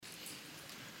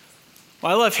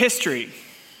Well, I love history.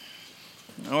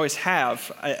 I always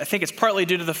have. I think it's partly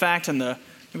due to the fact in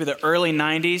maybe the early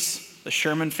 90s, the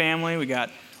Sherman family, we got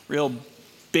real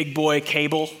big boy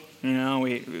cable.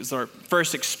 It was our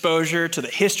first exposure to the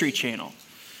History Channel,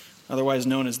 otherwise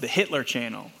known as the Hitler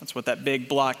Channel. That's what that big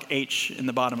block H in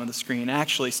the bottom of the screen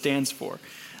actually stands for.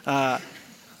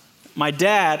 My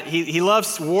dad, he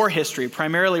loves war history,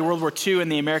 primarily World War II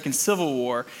and the American Civil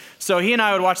War. So he and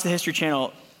I would watch the History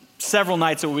Channel several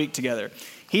nights a week together.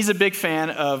 He's a big fan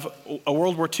of a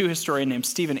World War II historian named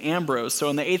Stephen Ambrose.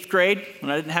 So in the 8th grade, when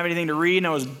I didn't have anything to read and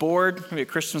I was bored, maybe a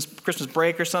Christmas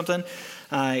break or something,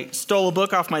 I stole a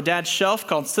book off my dad's shelf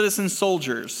called Citizen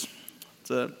Soldiers.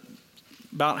 It's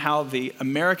about how the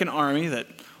American army that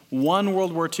won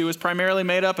World War II is primarily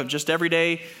made up of just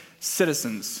everyday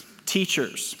citizens,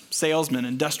 teachers, salesmen,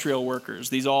 industrial workers.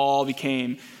 These all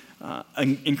became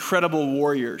incredible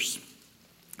warriors.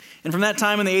 And from that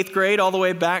time in the 8th grade all the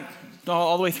way back,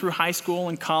 all the way through high school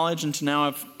and college and to now,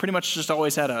 I've pretty much just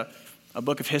always had a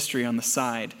book of history on the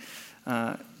side.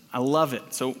 I love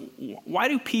it. So why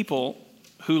do people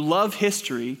who love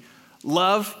history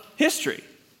love history?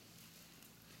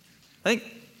 I think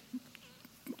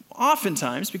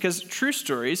oftentimes because true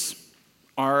stories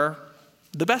are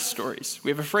the best stories. We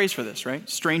have a phrase for this, right?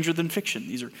 Stranger than fiction.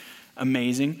 These are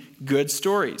amazing, good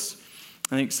stories.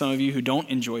 I think some of you who don't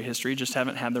enjoy history just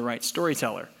haven't had the right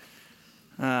storyteller.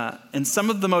 And some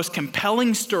of the most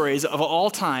compelling stories of all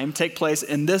time take place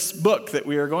in this book that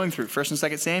we are going through, 1st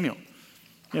and 2nd Samuel.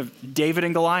 You have David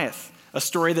and Goliath, a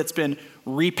story that's been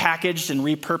repackaged and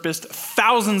repurposed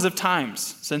thousands of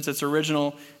times since its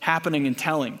original happening and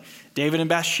telling. David and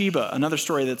Bathsheba, another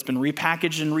story that's been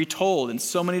repackaged and retold in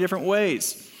so many different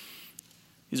ways.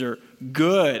 These are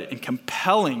good and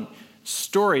compelling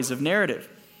stories of narrative.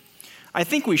 I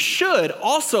think we should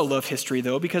also love history,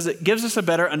 though, because it gives us a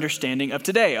better understanding of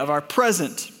today, of our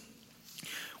present.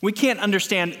 We can't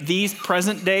understand these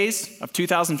present days of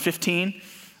 2015,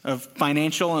 of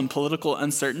financial and political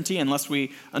uncertainty, unless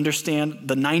we understand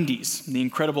the 90s, the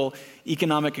incredible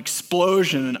economic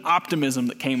explosion and optimism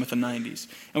that came with the 90s.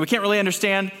 And we can't really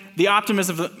understand the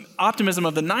optimism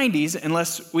of the 90s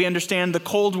unless we understand the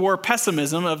Cold War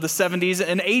pessimism of the 70s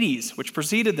and 80s, which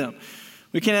preceded them.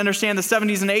 We can't understand the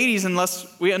 70s and 80s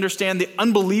unless we understand the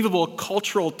unbelievable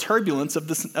cultural turbulence of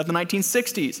the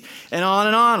 1960s, and on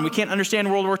and on. We can't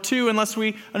understand World War II unless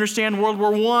we understand World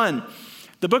War I.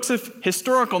 The books of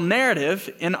historical narrative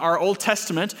in our Old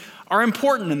Testament are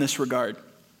important in this regard.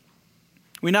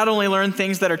 We not only learn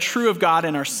things that are true of God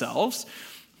and ourselves,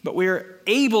 but we are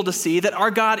able to see that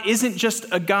our God isn't just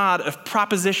a God of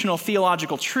propositional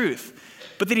theological truth,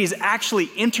 but that he's actually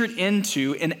entered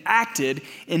into and acted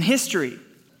in history.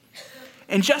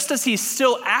 And just as he's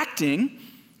still acting,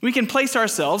 we can place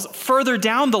ourselves further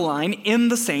down the line in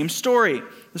the same story,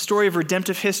 the story of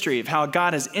redemptive history, of how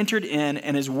God has entered in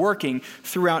and is working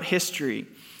throughout history.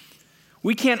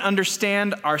 We can't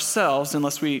understand ourselves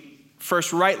unless we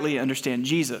first rightly understand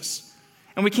Jesus.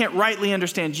 And we can't rightly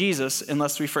understand Jesus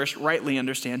unless we first rightly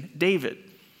understand David.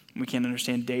 We can't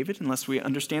understand David unless we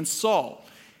understand Saul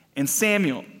and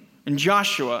Samuel and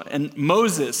Joshua and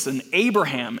Moses and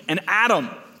Abraham and Adam.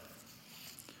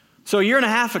 So a year and a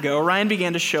half ago, Ryan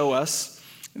began to show us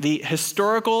the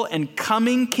historical and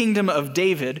coming kingdom of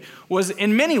David was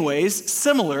in many ways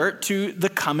similar to the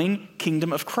coming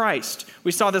kingdom of Christ.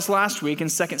 We saw this last week in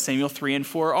 2 Samuel 3 and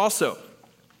 4 also.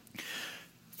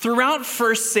 Throughout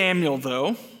 1 Samuel,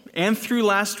 though, and through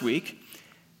last week,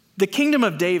 the kingdom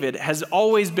of David has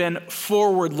always been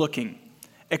forward-looking,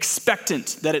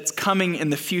 expectant that it's coming in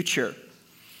the future.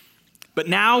 But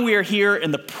now we are here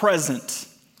in the present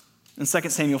in 2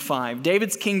 Samuel 5.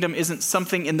 David's kingdom isn't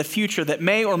something in the future that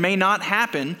may or may not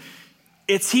happen.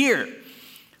 It's here.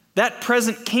 That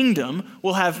present kingdom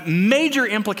will have major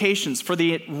implications for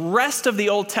the rest of the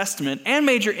Old Testament and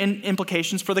major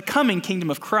implications for the coming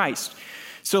kingdom of Christ.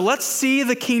 So let's see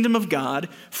the kingdom of God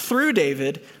through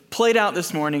David played out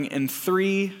this morning in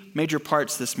 3 major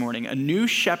parts this morning: a new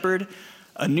shepherd,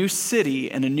 a new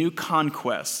city, and a new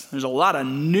conquest. There's a lot of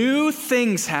new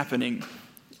things happening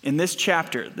in this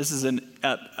chapter. This is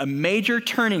a major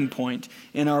turning point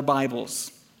in our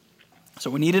Bibles. So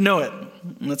we need to know it.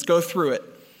 Let's go through it.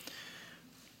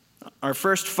 Our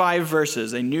first 5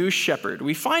 verses, a new shepherd.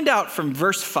 We find out from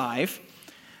verse 5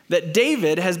 that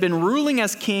David has been ruling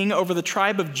as king over the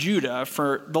tribe of Judah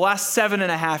for the last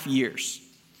 7.5 years.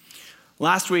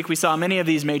 Last week, we saw many of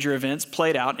these major events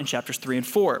played out in chapters 3 and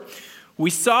 4. We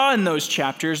saw in those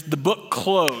chapters the book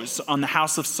close on the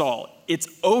house of Saul. It's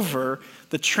over.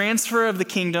 The transfer of the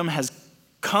kingdom has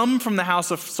come from the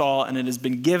house of Saul, and it has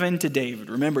been given to David.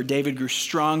 Remember, David grew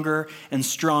stronger and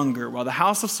stronger, while the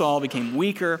house of Saul became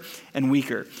weaker and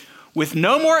weaker. With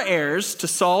no more heirs to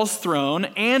Saul's throne,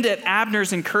 and at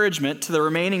Abner's encouragement to the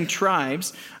remaining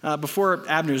tribes before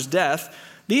Abner's death,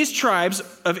 these tribes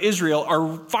of Israel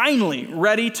are finally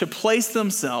ready to place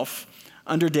themselves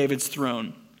under David's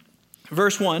throne.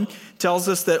 Verse 1 tells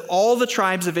us that all the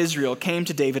tribes of Israel came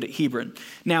to David at Hebron.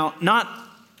 Now, not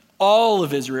all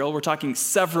of Israel, we're talking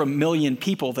several million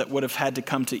people that would have had to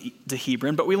come to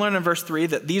Hebron, but we learn in verse 3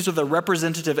 that these are the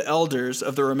representative elders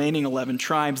of the remaining 11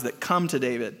 tribes that come to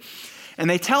David. And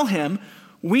they tell him,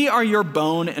 "We are your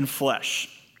bone and flesh."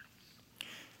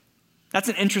 That's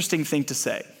an interesting thing to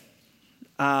say.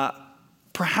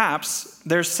 Perhaps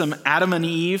there's some Adam and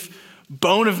Eve,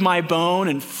 bone of my bone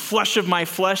and flesh of my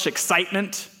flesh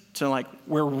excitement to like,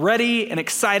 we're ready and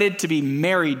excited to be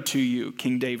married to you,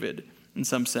 King David, in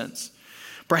some sense.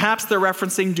 Perhaps they're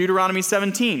referencing Deuteronomy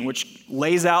 17, which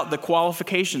lays out the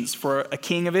qualifications for a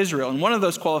king of Israel. And one of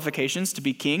those qualifications to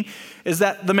be king is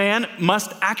that the man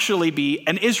must actually be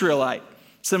an Israelite,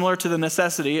 similar to the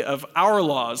necessity of our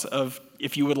laws of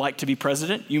if you would like to be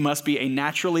president, you must be a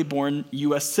naturally born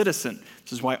U.S. citizen.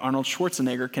 This is why Arnold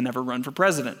Schwarzenegger can never run for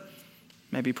president.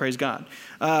 Maybe praise God.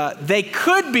 They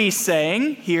could be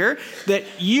saying here that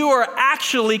you are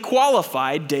actually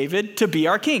qualified, David, to be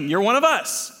our king. You're one of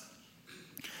us.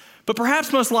 But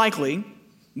perhaps most likely,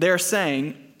 they're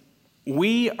saying,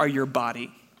 we are your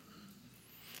body.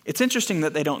 It's interesting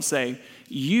that they don't say,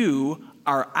 you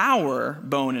are our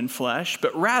bone and flesh,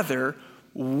 but rather,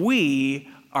 we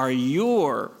are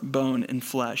your bone and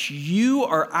flesh. You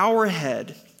are our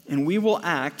head, and we will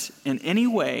act in any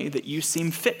way that you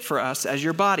seem fit for us as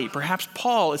your body. Perhaps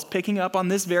Paul is picking up on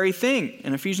this very thing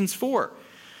in Ephesians 4,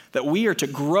 that we are to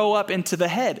grow up into the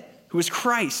head, who is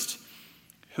Christ,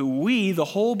 who we, the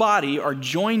whole body, are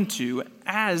joined to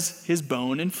as his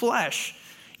bone and flesh.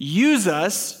 Use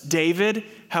us, David,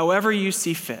 however you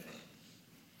see fit.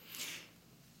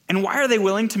 And why are they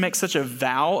willing to make such a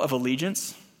vow of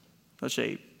allegiance? Such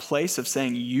a place of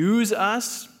saying, use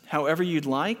us however you'd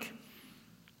like?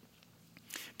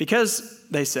 Because,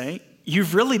 they say,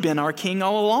 you've really been our king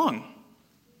all along.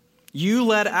 You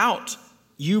led out.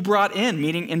 You brought in,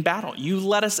 meaning in battle. You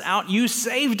led us out. You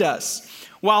saved us.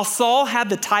 While Saul had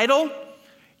the title,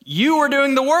 you were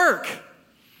doing the work.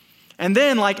 And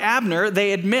then, like Abner,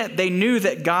 they admit they knew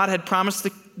that God had promised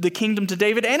the kingdom to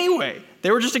David anyway. They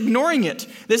were just ignoring it.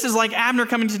 This is like Abner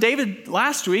coming to David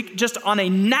last week, just on a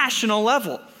national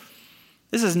level.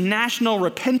 This is national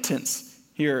repentance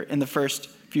here in the first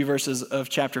few verses of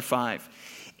chapter 5.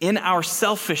 In our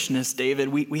selfishness, David,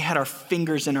 we had our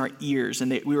fingers in our ears,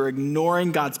 and we were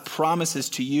ignoring God's promises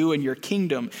to you and your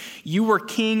kingdom. You were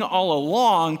king all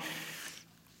along.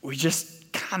 We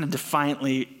just kind of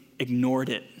defiantly ignored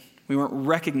it. We weren't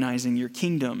recognizing your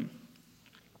kingdom.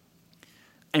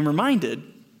 I'm reminded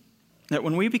that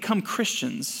when we become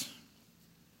Christians,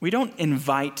 we don't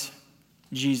invite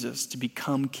Jesus to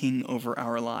become king over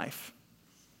our life.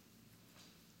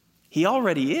 He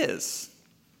already is.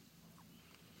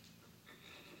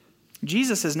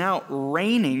 Jesus is now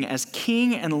reigning as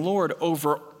king and Lord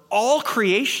over all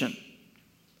creation,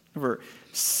 over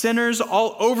sinners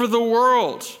all over the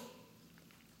world.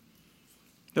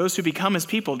 Those who become his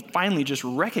people finally just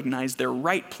recognize their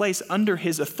right place under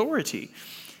his authority.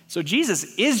 So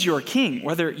Jesus is your king,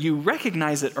 whether you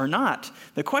recognize it or not.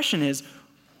 The question is,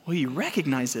 will you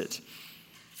recognize it?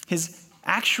 His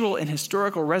actual and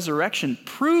historical resurrection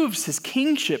proves his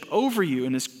kingship over you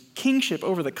and his kingship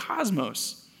over the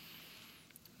cosmos.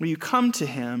 Will you come to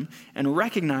him and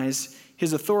recognize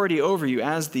his authority over you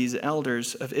as these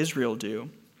elders of Israel do?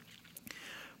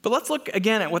 But let's look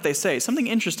again at what they say. Something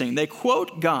interesting. They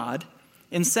quote God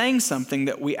in saying something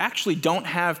that we actually don't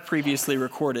have previously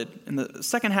recorded. In the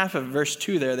second half of verse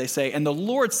 2 there, they say, "And the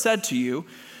Lord said to you,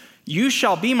 you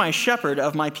shall be my shepherd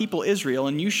of my people Israel,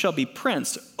 and you shall be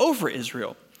prince over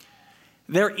Israel."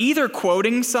 They're either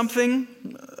quoting something,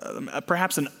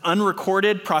 perhaps an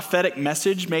unrecorded prophetic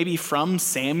message, maybe from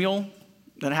Samuel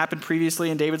that happened previously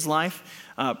in David's life.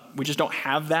 We just don't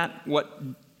have that, what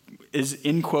is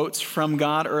in quotes from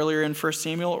God earlier in 1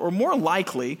 Samuel. Or more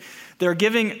likely, they're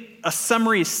giving a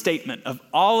summary statement of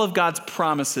all of God's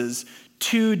promises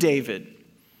to David.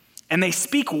 And they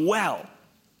speak well,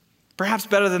 perhaps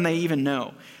better than they even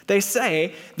know. They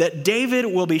say that David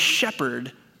will be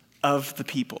shepherd of the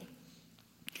people.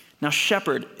 Now,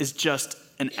 shepherd is just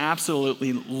an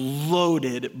absolutely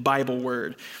loaded Bible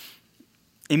word.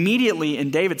 Immediately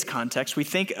in David's context, we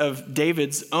think of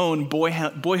David's own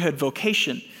boyhood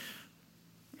vocation.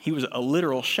 He was a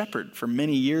literal shepherd for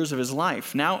many years of his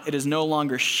life. Now it is no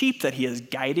longer sheep that he is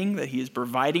guiding, that he is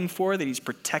providing for, that he's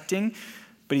protecting,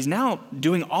 but he's now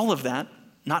doing all of that,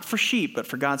 not for sheep, but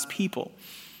for God's people.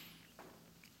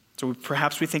 So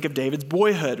perhaps we think of David's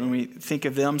boyhood when we think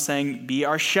of them saying, "Be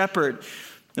our shepherd."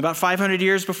 About 500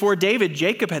 years before David,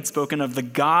 Jacob had spoken of the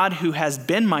God who has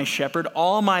been my shepherd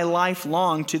all my life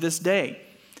long to this day.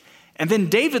 And then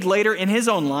David later in his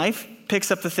own life picks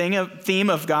up the theme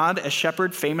of God as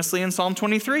shepherd famously in Psalm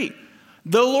 23.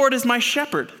 "The Lord is my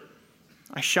shepherd,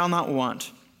 I shall not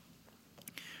want."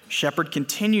 Shepherd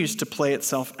continues to play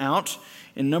itself out.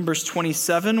 In Numbers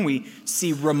 27, we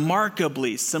see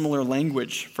remarkably similar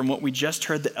language from what we just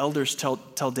heard the elders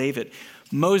tell David.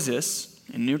 Moses,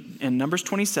 in Numbers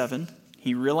 27,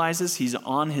 he realizes he's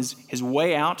on his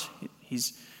way out.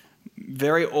 He's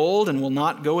very old and will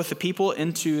not go with the people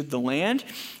into the land.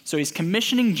 So he's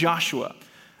commissioning Joshua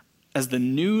as the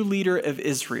new leader of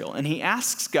Israel. And he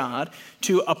asks God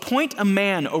to appoint a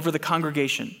man over the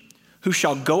congregation who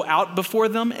shall go out before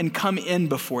them and come in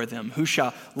before them, who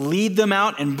shall lead them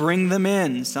out and bring them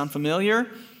in. Sound familiar?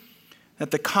 That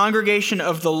the congregation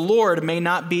of the Lord may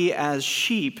not be as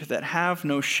sheep that have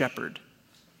no shepherd.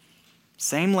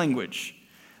 Same language.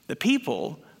 The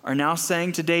people are now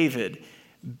saying to David,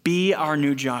 "Be our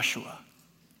new Joshua.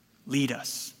 Lead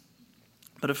us."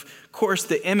 But of course,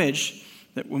 the image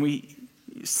that when we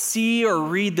see or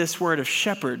read this word of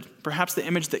shepherd, perhaps the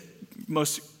image that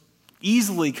most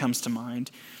easily comes to mind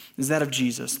is that of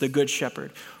Jesus, the good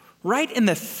shepherd. Right in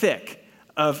the thick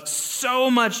of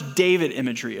so much David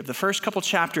imagery of the first couple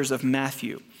chapters of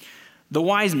Matthew, the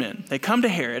wise men, they come to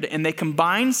Herod and they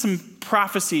combine some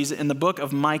prophecies in the book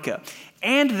of Micah,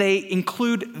 and they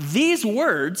include these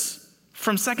words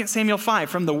from 2 Samuel 5,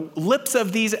 from the lips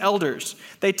of these elders.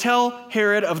 They tell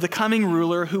Herod of the coming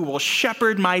ruler who will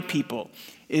shepherd my people,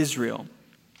 Israel.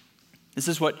 This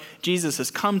is what Jesus has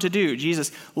come to do.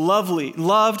 Jesus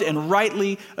loved and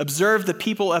rightly observed the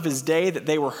people of his day, that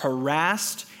they were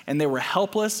harassed and they were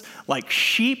helpless like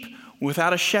sheep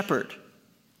without a shepherd.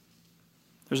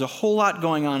 There's a whole lot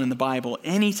going on in the Bible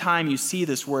anytime you see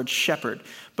this word shepherd.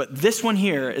 But this one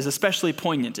here is especially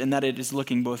poignant in that it is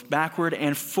looking both backward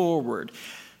and forward.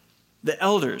 The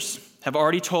elders have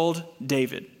already told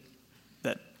David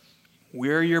that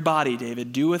we're your body,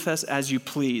 David. Do with us as you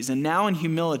please. And now in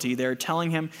humility, they're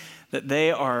telling him that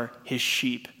they are his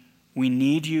sheep. We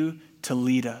need you to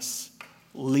lead us.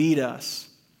 Lead us.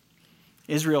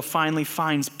 Israel finally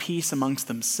finds peace amongst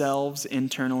themselves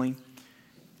internally.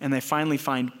 And they finally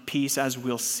find peace, as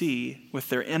we'll see, with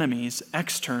their enemies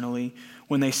externally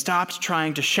when they stopped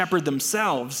trying to shepherd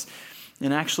themselves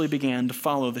and actually began to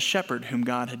follow the shepherd whom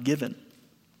God had given.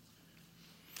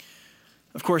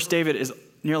 Of course, David is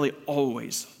nearly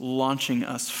always launching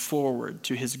us forward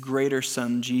to his greater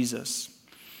son, Jesus.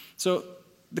 So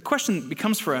the question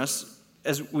becomes for us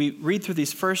as we read through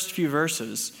these first few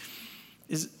verses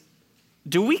is,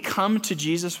 do we come to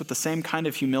Jesus with the same kind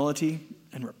of humility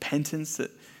and repentance that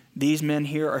these men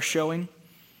here are showing?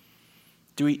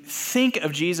 Do we think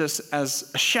of Jesus as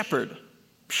a shepherd?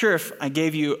 Sure, if I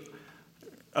gave you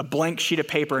a blank sheet of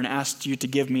paper and asked you to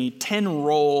give me 10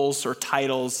 roles or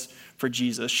titles for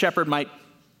Jesus, shepherd might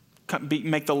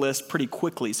make the list pretty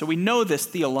quickly. So we know this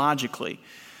theologically.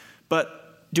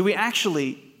 But do we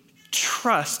actually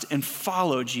trust and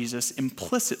follow Jesus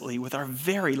implicitly with our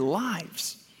very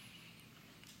lives?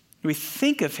 Do we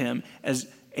think of him as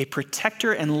a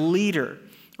protector and leader?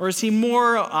 Or is he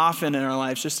more often in our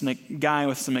lives just a guy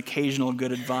with some occasional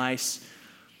good advice,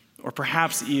 or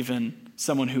perhaps even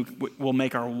someone who will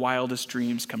make our wildest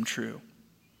dreams come true?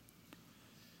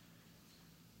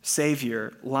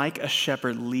 Savior, like a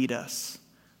shepherd, lead us.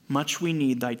 Much we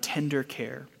need thy tender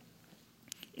care.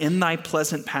 In thy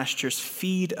pleasant pastures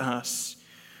feed us.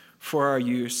 For our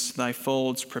use thy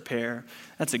folds prepare.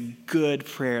 That's a good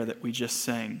prayer that we just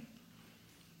sang.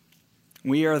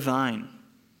 We are thine.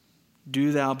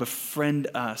 Do thou befriend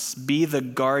us. Be the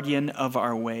guardian of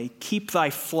our way. Keep thy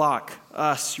flock,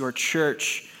 us, your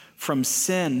church, from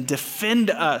sin. Defend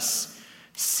us.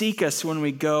 Seek us when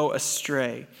we go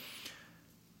astray.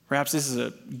 Perhaps this is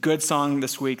a good song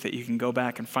this week that you can go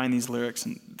back and find these lyrics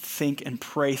and think and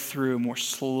pray through more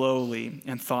slowly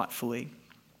and thoughtfully.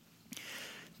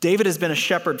 David has been a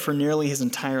shepherd for nearly his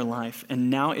entire life,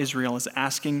 and now Israel is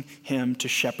asking him to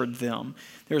shepherd them.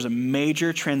 There's a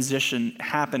major transition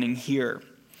happening here.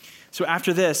 So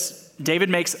after this, David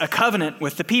makes a covenant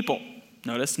with the people.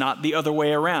 Notice, not the other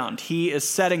way around. He is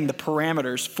setting the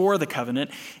parameters for the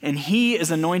covenant, and he is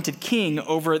anointed king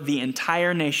over the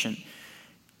entire nation.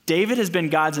 David has been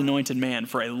God's anointed man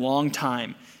for a long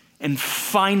time, and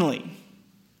finally,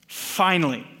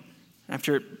 finally,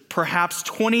 after perhaps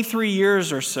 23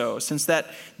 years or so since that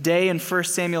day in 1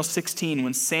 Samuel 16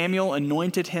 when Samuel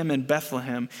anointed him in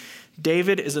Bethlehem,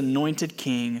 David is anointed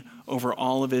king over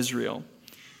all of Israel.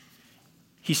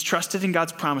 He's trusted in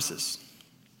God's promises.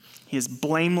 He has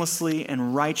blamelessly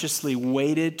and righteously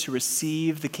waited to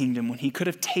receive the kingdom when he could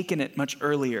have taken it much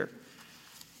earlier.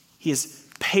 He has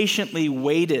patiently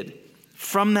waited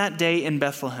from that day in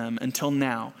Bethlehem until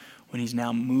now, when he's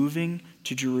now moving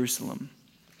to Jerusalem.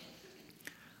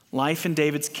 Life in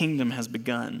David's kingdom has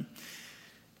begun.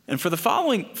 And for the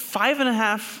following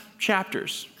 5.5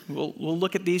 chapters, we'll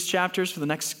look at these chapters for the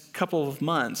next couple of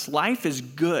months. Life is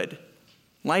good.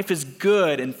 Life is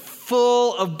good and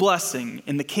full of blessing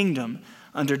in the kingdom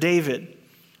under David,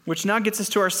 which now gets us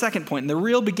to our second point, and the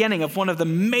real beginning of one of the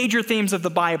major themes of the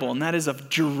Bible, and that is of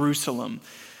Jerusalem,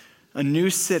 a new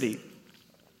city.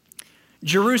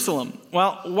 Jerusalem,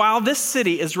 well, while this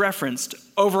city is referenced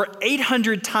over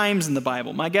 800 times in the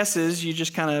Bible, my guess is you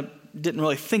just kind of didn't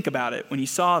really think about it when you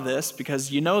saw this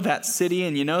because you know that city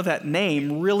and you know that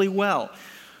name really well.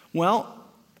 Well,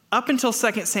 up until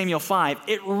 2 Samuel 5,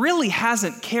 it really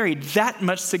hasn't carried that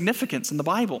much significance in the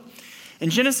Bible.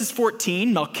 In Genesis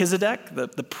 14, Melchizedek,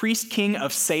 the priest king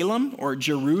of Salem, or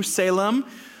Jerusalem,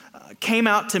 came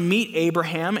out to meet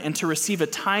Abraham and to receive a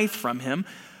tithe from him.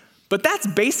 But that's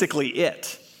basically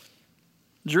it.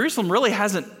 Jerusalem really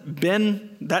hasn't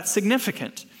been that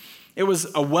significant. It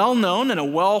was a well-known and a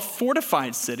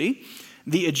well-fortified city.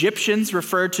 The Egyptians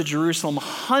referred to Jerusalem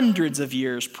hundreds of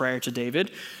years prior to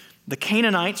David. The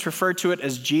Canaanites referred to it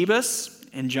as Jebus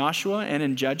in Joshua and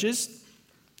in Judges.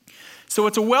 So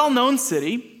it's a well-known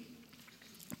city,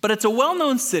 but it's a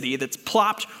well-known city that's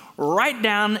plopped right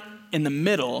down in the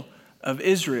middle of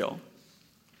Israel.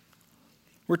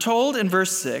 We're told in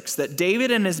verse 6 that David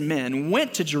and his men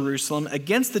went to Jerusalem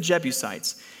against the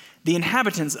Jebusites, the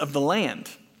inhabitants of the land,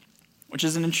 which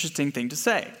is an interesting thing to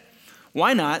say.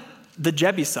 Why not the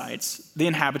Jebusites, the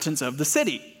inhabitants of the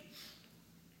city?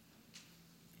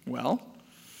 Well,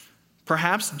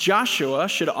 perhaps Joshua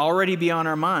should already be on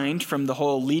our mind from the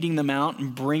whole leading them out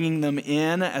and bringing them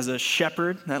in as a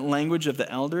shepherd, that language of the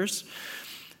elders.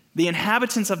 The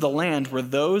inhabitants of the land were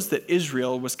those that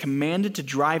Israel was commanded to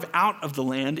drive out of the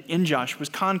land in Joshua's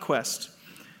conquest.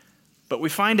 But we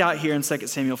find out here in 2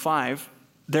 Samuel 5,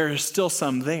 there are still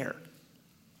some there.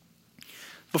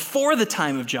 Before the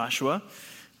time of Joshua,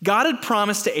 God had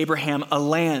promised to Abraham a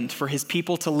land for his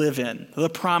people to live in, the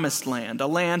promised land, a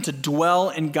land to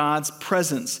dwell in God's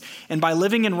presence. And by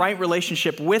living in right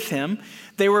relationship with him,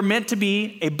 they were meant to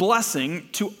be a blessing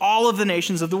to all of the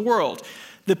nations of the world.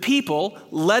 The people,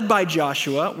 led by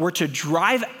Joshua, were to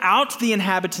drive out the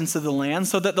inhabitants of the land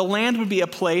so that the land would be a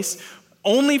place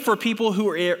only for people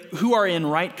who are in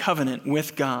right covenant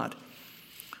with God.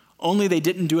 Only they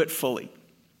didn't do it fully.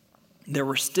 There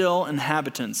were still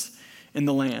inhabitants in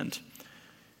the land.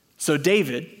 So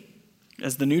David,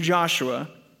 as the new Joshua,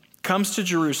 comes to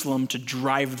Jerusalem to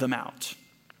drive them out.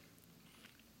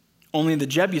 Only the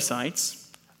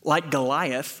Jebusites, like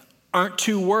Goliath, aren't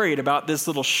too worried about this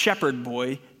little shepherd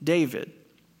boy, David.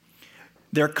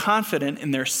 They're confident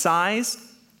in their size.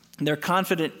 They're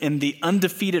confident in the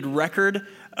undefeated record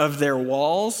of their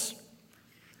walls.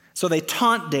 So they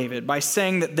taunt David by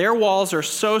saying that their walls are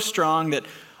so strong that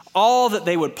all that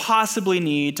they would possibly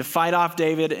need to fight off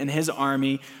David and his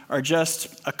army are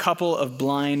just a couple of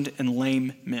blind and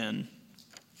lame men.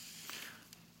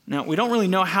 Now, we don't really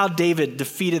know how David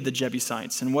defeated the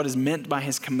Jebusites and what is meant by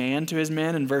his command to his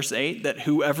men in verse 8, that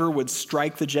whoever would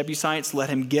strike the Jebusites, let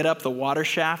him get up the water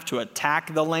shaft to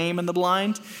attack the lame and the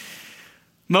blind.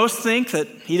 Most think that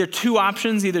either two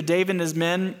options, either David and his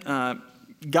men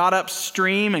got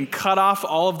upstream and cut off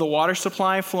all of the water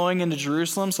supply flowing into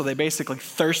Jerusalem, so they basically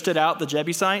thirsted out the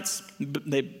Jebusites.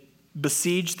 They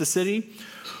besieged the city.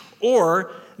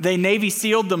 Or they Navy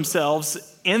SEALed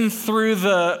themselves in through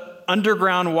the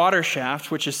underground water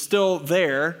shaft, which is still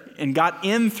there, and got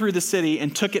in through the city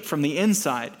and took it from the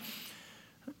inside.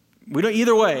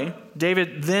 Either way,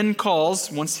 David then calls,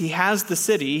 once he has the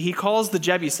city, he calls the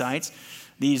Jebusites,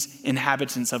 these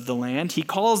inhabitants of the land, he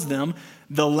calls them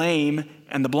the lame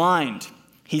and the blind.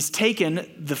 He's taken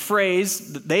the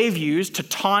phrase that they've used to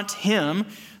taunt him,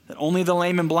 that only the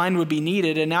lame and blind would be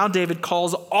needed, and now David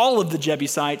calls all of the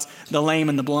Jebusites the lame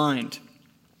and the blind.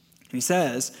 And he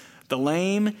says, the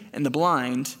lame and the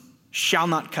blind shall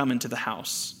not come into the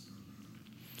house.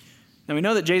 Now we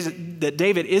know that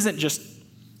David isn't just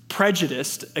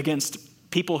prejudiced against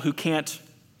people who can't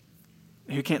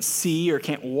see or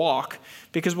can't walk,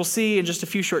 because we'll see in just a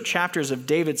few short chapters of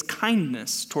David's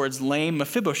kindness towards lame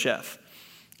Mephibosheth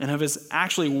and of his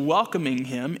actually welcoming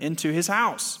him into his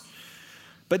house.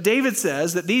 But David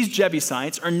says that these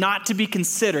Jebusites are not to be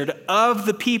considered of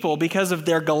the people because of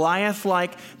their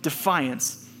Goliath-like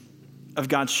defiance of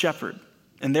God's shepherd,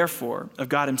 and therefore of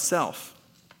God himself.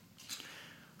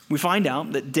 We find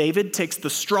out that David takes the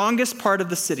strongest part of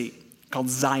the city, called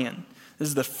Zion. This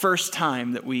is the first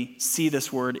time that we see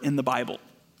this word in the Bible.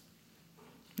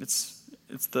 It's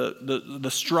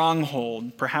the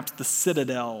stronghold, perhaps the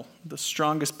citadel, the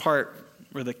strongest part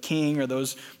where the king or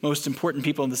those most important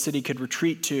people in the city could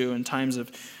retreat to in times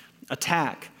of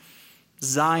attack.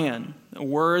 Zion, a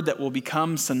word that will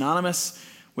become synonymous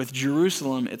with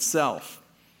Jerusalem itself.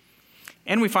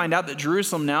 And we find out that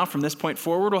Jerusalem now, from this point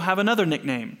forward, will have another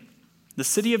nickname, the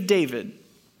City of David.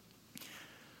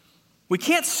 We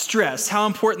can't stress how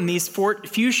important these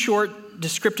few short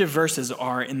descriptive verses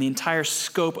are in the entire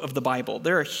scope of the Bible.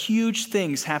 There are huge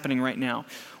things happening right now.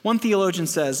 One theologian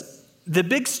says, the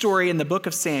big story in the book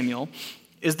of Samuel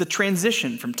is the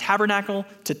transition from tabernacle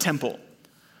to temple.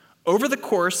 Over the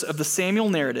course of the Samuel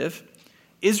narrative,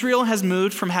 Israel has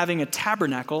moved from having a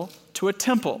tabernacle to a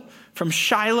temple, from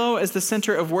Shiloh as the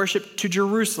center of worship to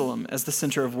Jerusalem as the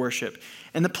center of worship,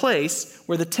 and the place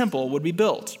where the temple would be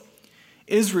built.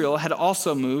 Israel had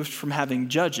also moved from having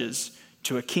judges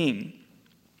to a king.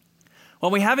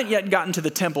 Well, we haven't yet gotten to the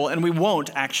temple, and we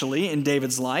won't actually in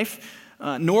David's life,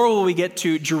 nor will we get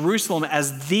to Jerusalem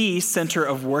as the center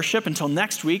of worship until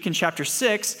next week in chapter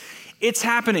 6. It's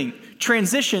happening.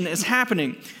 Transition is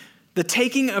happening. The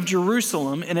taking of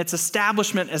Jerusalem and its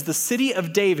establishment as the city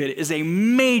of David is a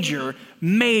major,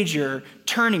 major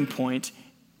turning point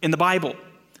in the Bible.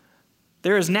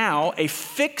 There is now a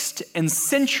fixed and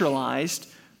centralized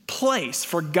place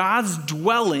for God's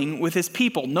dwelling with his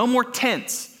people. No more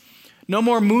tents, no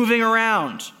more moving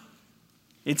around.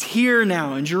 It's here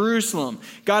now in Jerusalem.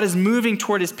 God is moving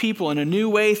toward his people in a new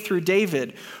way through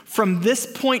David. From this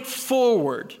point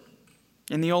forward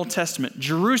in the Old Testament,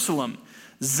 Jerusalem,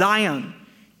 Zion,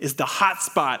 is the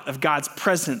hotspot of God's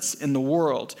presence in the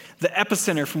world, the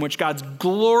epicenter from which God's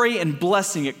glory and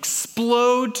blessing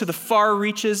explode to the far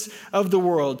reaches of the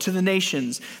world, to the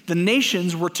nations. The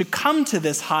nations were to come to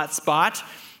this hotspot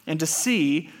and to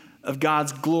see of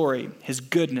God's glory, his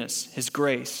goodness, his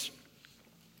grace.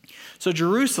 So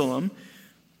Jerusalem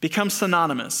becomes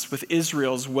synonymous with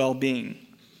Israel's well-being,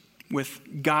 with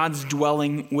God's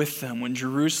dwelling with them. When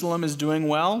Jerusalem is doing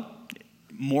well,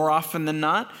 more often than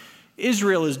not,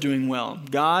 Israel is doing well.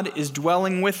 God is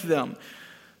dwelling with them.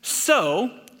 So,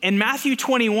 in Matthew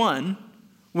 21,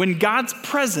 when God's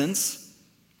presence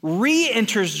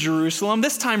re-enters Jerusalem,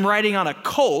 this time riding on a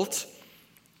colt,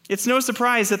 it's no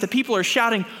surprise that the people are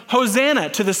shouting,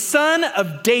 "Hosanna to the Son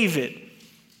of David."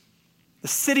 The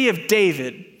city of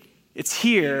David, it's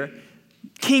here.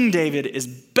 King David is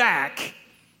back.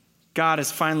 God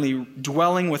is finally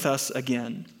dwelling with us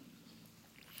again.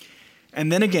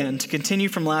 And then again, to continue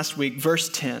from last week, verse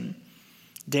 10,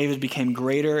 David became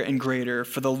greater and greater,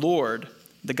 for the Lord,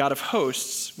 the God of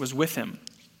hosts, was with him.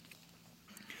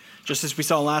 Just as we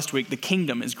saw last week, the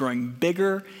kingdom is growing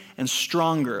bigger and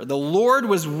stronger. The Lord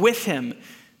was with him.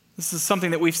 This is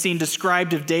something that we've seen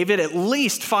described of David at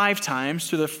least 5 times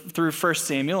through 1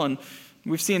 Samuel, and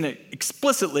we've seen it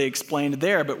explicitly explained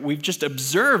there, but we've just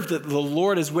observed that the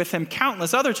Lord is with him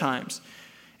countless other times.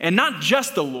 And not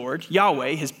just the Lord,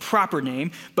 Yahweh, his proper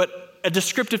name, but a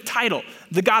descriptive title,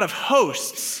 the God of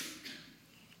hosts,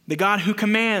 the God who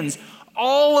commands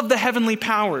all of the heavenly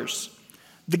powers,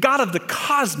 the God of the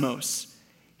cosmos.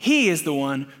 He is the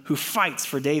one who fights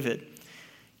for David.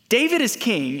 David is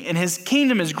king, and his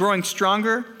kingdom is growing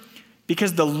stronger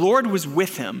because the Lord was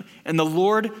with him, and the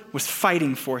Lord was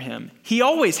fighting for him. He'd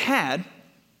always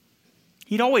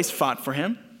fought for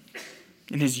him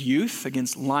in his youth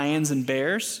against lions and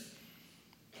bears,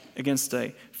 against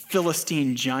a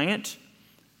Philistine giant,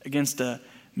 against a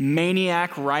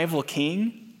maniac rival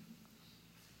king,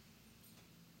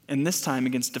 and this time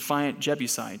against defiant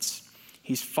Jebusites.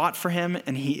 He's fought for him,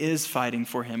 and he is fighting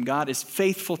for him. God is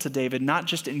faithful to David, not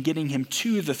just in getting him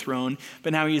to the throne,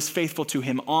 but now he is faithful to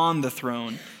him on the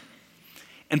throne.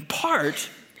 And part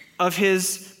of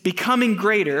his becoming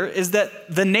greater is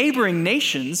that the neighboring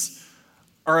nations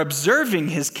are observing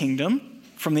his kingdom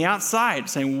from the outside,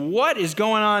 saying, "What is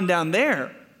going on down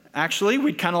there? Actually,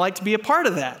 we'd kind of like to be a part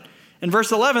of that." In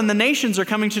verse 11, the nations are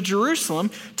coming to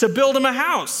Jerusalem to build him a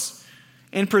house.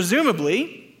 And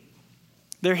presumably,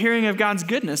 they're hearing of God's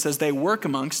goodness as they work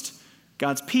amongst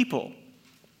God's people.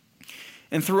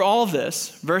 And through all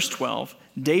this, verse 12,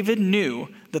 David knew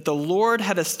that the Lord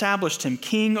had established him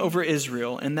king over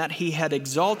Israel, and that he had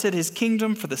exalted his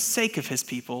kingdom for the sake of his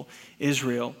people,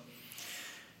 Israel.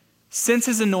 Since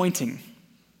his anointing,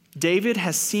 David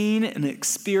has seen and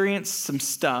experienced some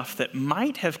stuff that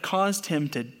might have caused him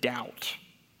to doubt.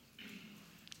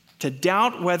 To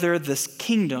doubt whether this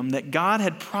kingdom that God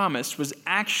had promised was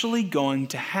actually going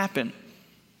to happen.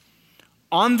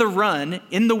 On the run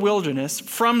in the wilderness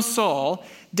from Saul,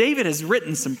 David has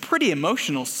written some pretty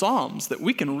emotional psalms that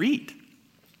we can read.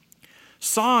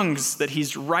 Songs that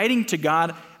he's writing to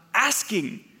God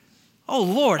asking, "Oh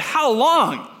Lord, how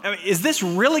long? Is this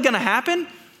really going to happen?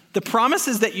 The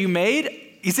promises that you made,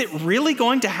 is it really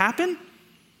going to happen?"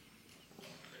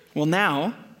 Well,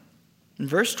 now, in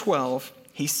verse 12,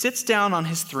 he sits down on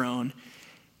his throne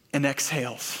and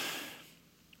exhales.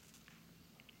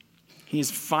 He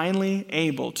is finally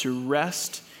able to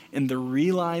rest in the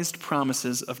realized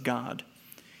promises of God.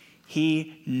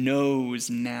 He knows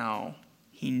now.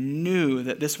 He knew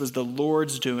that this was the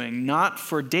Lord's doing, not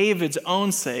for David's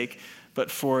own sake, but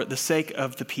for the sake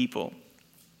of the people.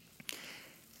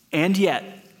 And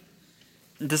yet,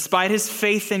 despite his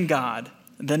faith in God,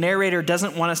 the narrator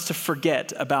doesn't want us to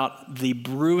forget about the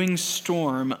brewing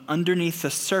storm underneath the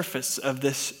surface of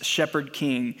this shepherd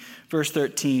king. Verse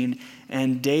 13,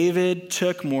 "And David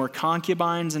took more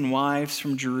concubines and wives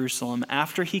from Jerusalem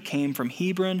after he came from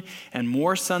Hebron, and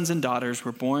more sons and daughters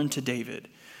were born to David."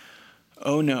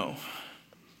 Oh no.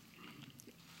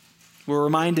 We're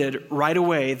reminded right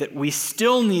away that we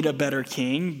still need a better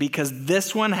king because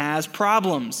this one has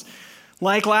problems.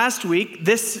 Like last week,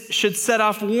 this should set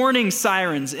off warning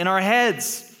sirens in our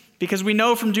heads because we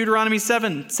know from Deuteronomy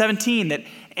 17 that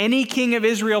any king of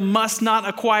Israel must not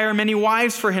acquire many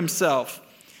wives for himself.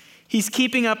 He's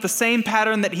keeping up the same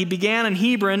pattern that he began in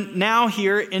Hebron, now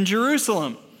here in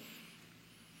Jerusalem.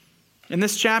 In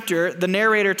this chapter, the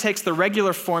narrator takes the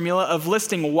regular formula of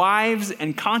listing wives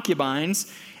and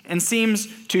concubines and seems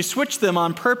to switch them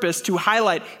on purpose to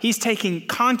highlight he's taking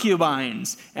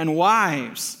concubines and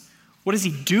wives. What is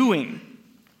he doing?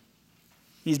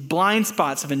 These blind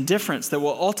spots of indifference that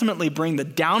will ultimately bring the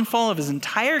downfall of his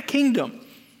entire kingdom.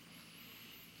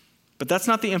 But that's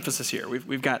not the emphasis here.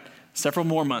 We've got several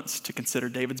more months to consider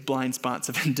David's blind spots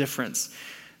of indifference.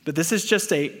 But this is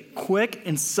just a quick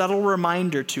and subtle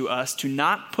reminder to us to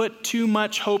not put too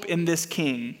much hope in this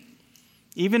king,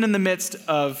 even in the midst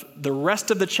of the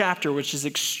rest of the chapter, which is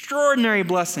extraordinary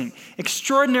blessing,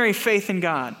 extraordinary faith in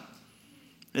God.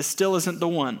 This still isn't the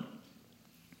one.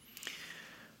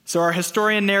 So our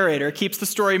historian narrator keeps the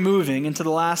story moving into the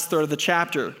last third of the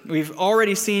chapter. We've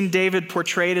already seen David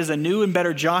portrayed as a new and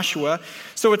better Joshua,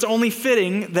 so it's only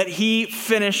fitting that he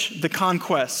finish the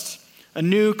conquest, a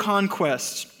new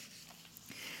conquest.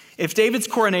 If David's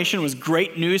coronation was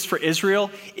great news for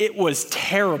Israel, it was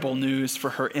terrible news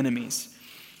for her enemies.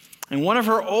 And one of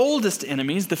her oldest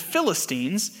enemies, the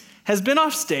Philistines, has been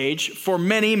off stage for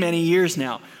many, many years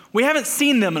now. We haven't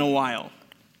seen them in a while.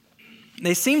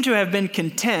 They seem to have been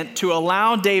content to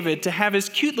allow David to have his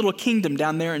cute little kingdom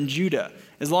down there in Judah,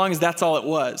 as long as that's all it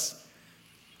was.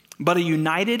 But a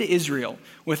united Israel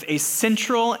with a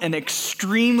central and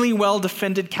extremely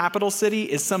well-defended capital city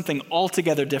is something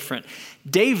altogether different.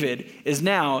 David is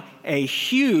now a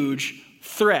huge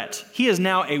threat. He is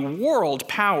now a world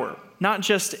power, not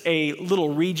just a little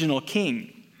regional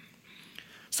king.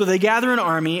 So they gather an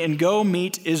army and go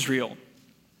meet Israel.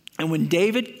 And when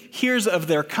David hears of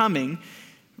their coming,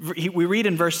 we read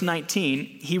in verse 19,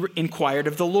 he inquired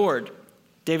of the Lord.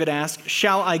 David asked,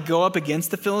 "Shall I go up against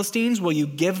the Philistines? Will you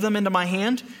give them into my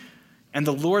hand?" And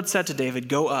the Lord said to David,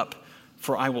 "Go up,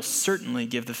 for I will certainly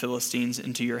give the Philistines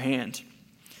into your hand."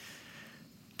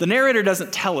 The narrator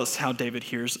doesn't tell us how David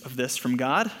hears of this from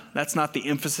God. That's not the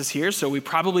emphasis here, so we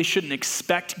probably shouldn't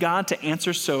expect God to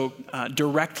answer so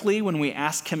directly when we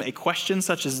ask him a question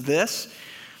such as this.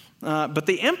 But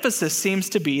the emphasis seems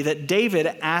to be that David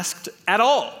asked at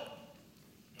all.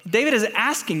 David is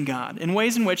asking God in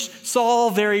ways in which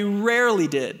Saul very rarely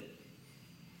did.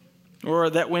 Or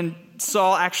that when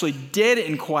Saul actually did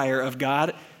inquire of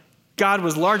God, God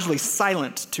was largely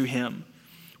silent to him.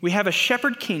 We have a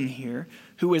shepherd king here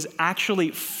who is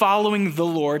actually following the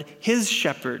Lord, his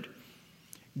shepherd.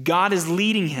 God is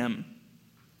leading him,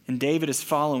 and David is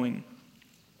following.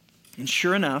 And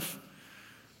sure enough,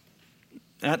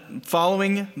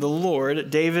 following the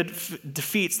Lord, David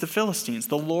defeats the Philistines.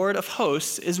 The Lord of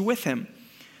hosts is with him.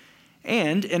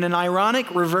 And in an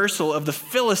ironic reversal of the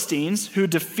Philistines who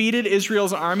defeated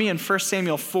Israel's army in 1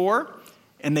 Samuel 4,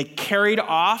 and they carried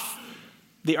off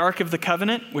the Ark of the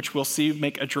Covenant, which we'll see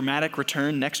make a dramatic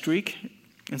return next week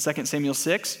in 2 Samuel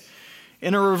 6.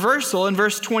 In a reversal, in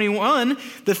verse 21,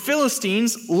 the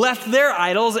Philistines left their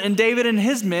idols and David and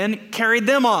his men carried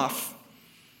them off.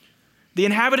 The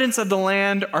inhabitants of the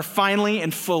land are finally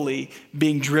and fully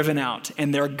being driven out,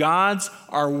 and their gods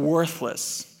are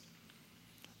worthless.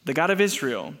 The God of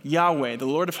Israel, Yahweh, the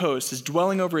Lord of hosts, is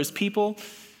dwelling over his people,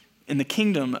 and the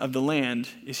kingdom of the land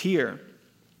is here.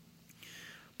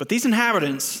 But these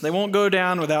inhabitants, they won't go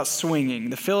down without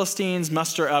swinging. The Philistines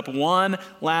muster up one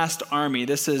last army.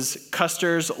 This is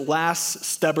Custer's last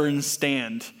stubborn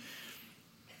stand.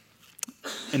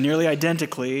 And nearly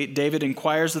identically, David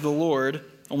inquires of the Lord,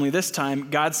 only this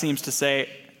time God seems to say,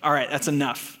 all right, that's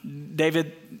enough.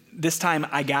 David, this time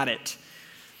I got it.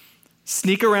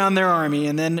 Sneak around their army,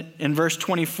 and then in verse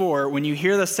 24, when you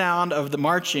hear the sound of the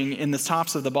marching in the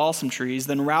tops of the balsam trees,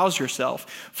 then rouse yourself,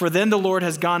 for then the Lord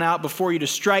has gone out before you to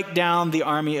strike down the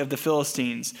army of the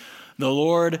Philistines. The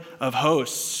Lord of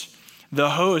hosts,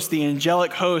 the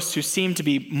angelic hosts who seem to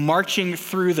be marching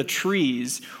through the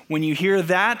trees. When you hear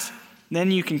that,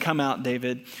 then you can come out,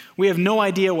 David. We have no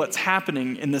idea what's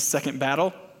happening in this second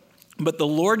battle. But the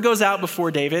Lord goes out before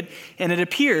David, and it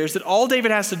appears that all David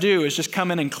has to do is just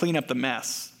come in and clean up the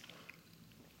mess.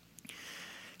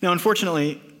 Now,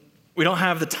 unfortunately, we don't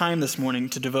have the time this morning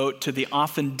to devote to the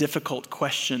often difficult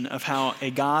question of how a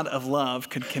God of love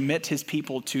could commit his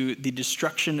people to the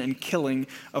destruction and killing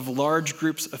of large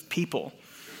groups of people.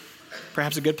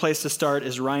 Perhaps a good place to start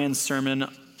is Ryan's sermon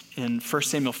in 1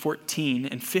 Samuel 14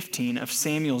 and 15 of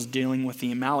Samuel's dealing with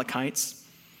the Amalekites.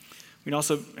 We'd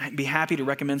also be happy to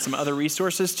recommend some other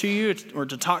resources to you or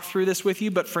to talk through this with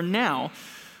you. But for now,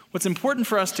 what's important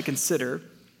for us to consider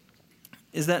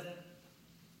is that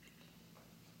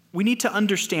we need to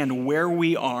understand where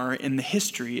we are in the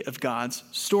history of God's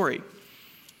story.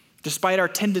 Despite our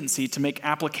tendency to make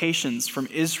applications from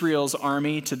Israel's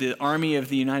army to the army of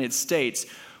the United States,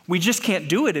 we just can't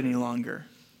do it any longer.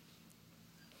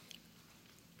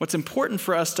 What's important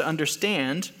for us to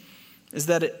understand is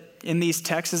that in these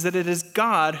texts is that it is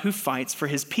God who fights for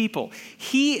his people.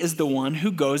 He is the one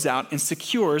who goes out and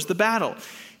secures the battle.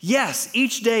 Yes,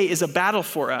 each day is a battle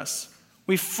for us.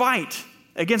 We fight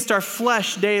against our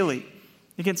flesh daily,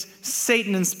 against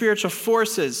Satan and spiritual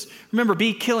forces. Remember,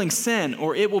 be killing sin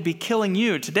or it will be killing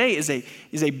you. Today is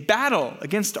a battle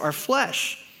against our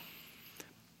flesh.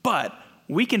 But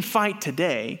we can fight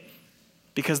today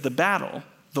because the battle,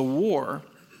 the war,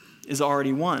 is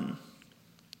already won.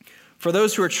 For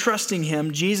those who are trusting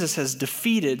him, Jesus has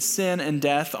defeated sin and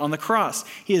death on the cross.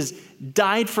 He has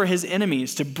died for his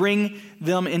enemies to bring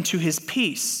them into his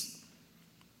peace.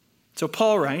 So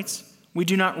Paul writes, we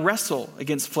do not wrestle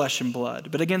against flesh and blood,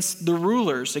 but against the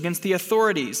rulers, against the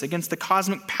authorities, against the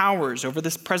cosmic powers over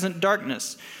this present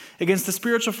darkness, against the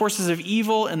spiritual forces of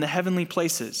evil in the heavenly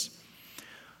places.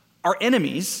 Our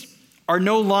enemies are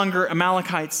no longer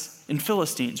Amalekites and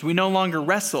Philistines. We no longer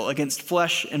wrestle against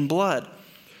flesh and blood,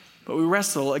 but we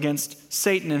wrestle against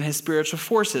Satan and his spiritual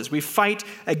forces. We fight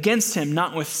against him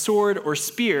not with sword or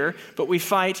spear, but we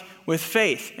fight with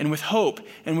faith and with hope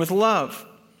and with love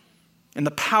and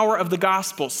the power of the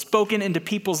gospel spoken into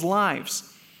people's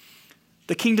lives.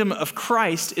 The kingdom of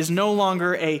Christ is no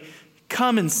longer a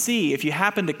come and see. If you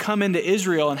happen to come into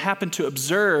Israel and happen to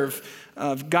observe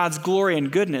God's glory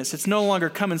and goodness, it's no longer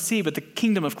come and see, but the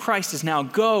kingdom of Christ is now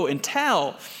go and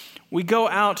tell. We go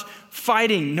out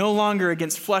fighting no longer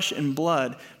against flesh and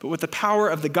blood, but with the power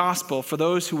of the gospel for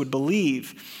those who would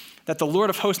believe, that the Lord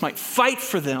of hosts might fight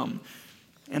for them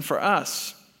and for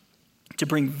us to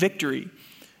bring victory,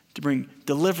 to bring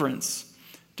deliverance,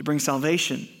 to bring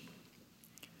salvation.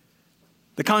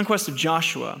 The conquest of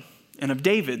Joshua and of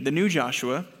David, the new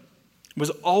Joshua, was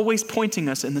always pointing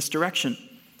us in this direction,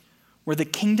 where the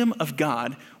kingdom of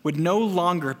God would no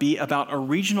longer be about a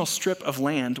regional strip of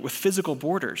land with physical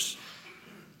borders,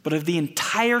 but of the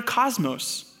entire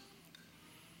cosmos.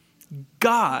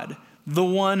 God, the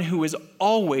one who is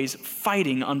always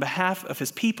fighting on behalf of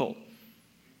his people.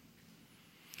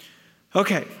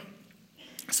 Okay,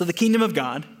 so the kingdom of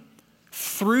God,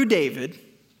 through David,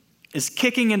 is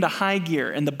kicking into high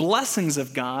gear, and the blessings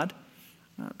of God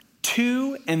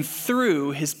to and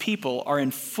through his people are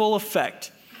in full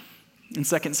effect in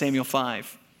 2 Samuel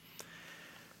 5.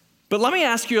 But let me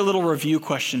ask you a little review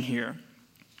question here.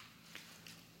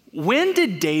 When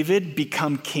did David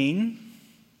become king?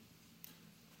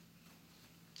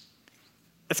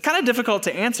 It's kind of difficult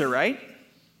to answer, right?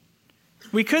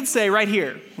 We could say right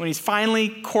here, when he's finally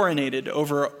coronated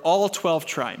over all 12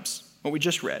 tribes, what we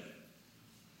just read.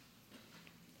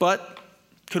 But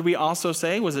could we also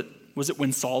say, was it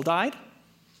when Saul died?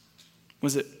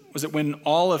 Was it when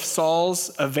all of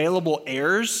Saul's available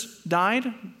heirs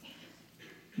died?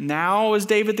 Now is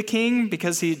David the king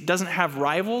because he doesn't have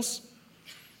rivals?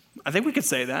 I think we could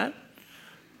say that.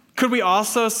 Could we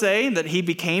also say that he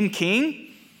became king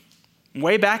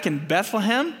Way back in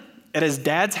Bethlehem, at his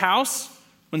dad's house,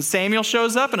 when Samuel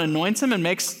shows up and anoints him and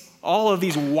makes all of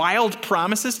these wild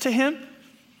promises to him.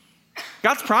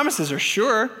 God's promises are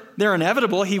sure. They're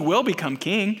inevitable. He will become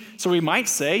king. So we might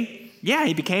say, yeah,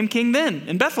 he became king then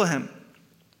in Bethlehem.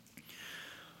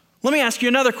 Let me ask you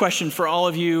another question for all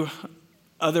of you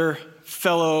other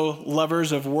fellow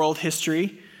lovers of world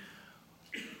history.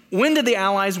 When did the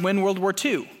Allies win World War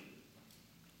II?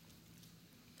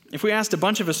 If we asked a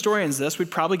bunch of historians this,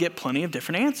 we'd probably get plenty of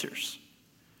different answers.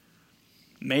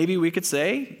 Maybe we could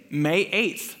say May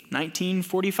 8th,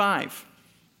 1945,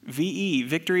 VE,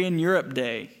 Victory in Europe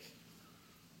Day.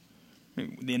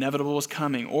 The inevitable was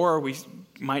coming. Or we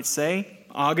might say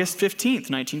August 15th,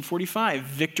 1945,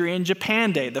 Victory in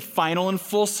Japan Day, the final and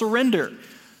full surrender.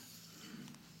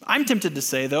 I'm tempted to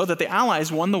say, though, that the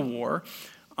Allies won the war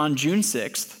on June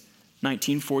 6th,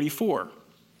 1944.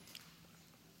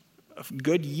 A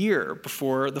good year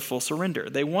before the full surrender.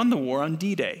 They won the war on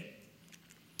D-Day.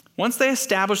 Once they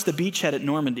established the beachhead at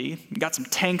Normandy, got some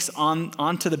tanks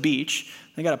onto the beach,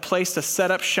 they got a place to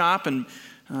set up shop and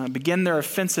begin their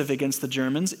offensive against the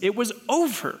Germans, it was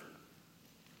over.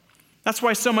 That's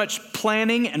why so much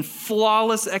planning and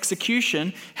flawless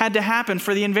execution had to happen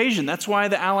for the invasion. That's why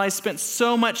the Allies spent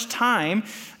so much time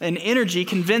and energy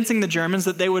convincing the Germans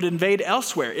that they would invade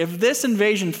elsewhere. If this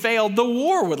invasion failed, the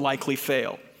war would likely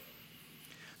fail.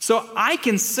 So I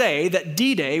can say that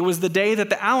D-Day was the day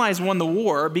that the Allies won the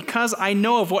war because I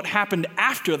know of what happened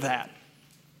after that.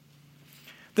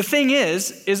 The thing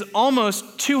is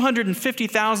almost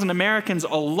 250,000 Americans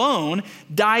alone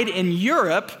died in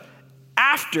Europe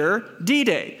after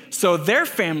D-Day. So their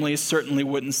families certainly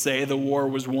wouldn't say the war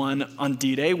was won on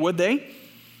D-Day, would they?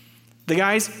 The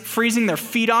guys freezing their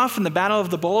feet off in the Battle of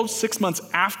the Bulge 6 months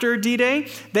after D-Day,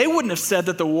 they wouldn't have said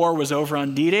that the war was over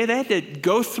on D-Day. They had to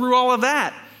go through all of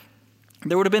that.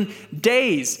 There would have been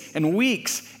days and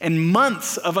weeks and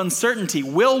months of uncertainty.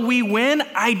 Will we win?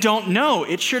 I don't know.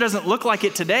 It sure doesn't look like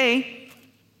it today.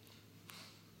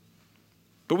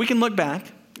 But we can look back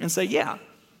and say, yeah,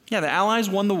 the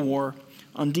Allies won the war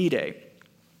on D-Day.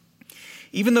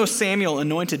 Even though Samuel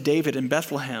anointed David in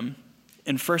Bethlehem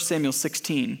in 1 Samuel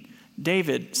 16,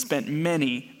 David spent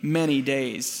many, many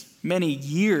days, many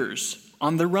years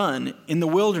on the run in the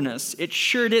wilderness. It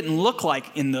sure didn't look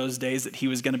like in those days that he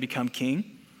was going to become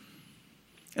king.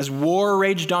 As war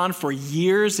raged on for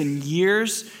years and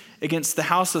years against the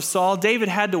house of Saul, David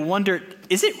had to wonder,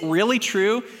 is it really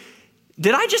true?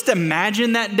 Did I just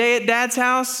imagine that day at Dad's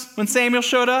house when Samuel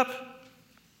showed up?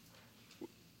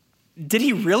 Did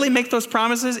he really make those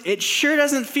promises? It sure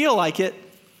doesn't feel like it.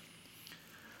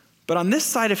 But on this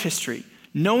side of history,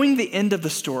 knowing the end of the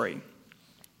story,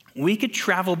 we could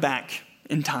travel back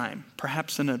in time,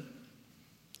 perhaps in a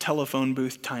telephone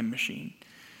booth time machine,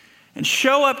 and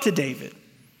show up to David,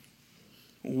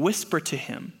 whisper to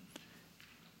him,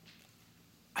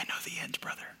 I know the end,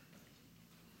 brother.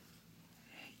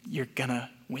 You're gonna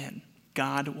win.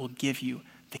 God will give you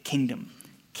the kingdom.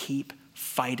 Keep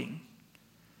fighting.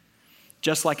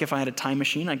 Just like if I had a time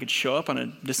machine, I could show up on a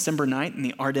December night in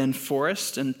the Ardennes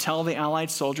forest and tell the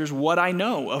Allied soldiers what I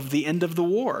know of the end of the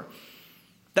war.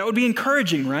 That would be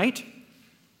encouraging, right?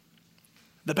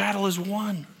 The battle is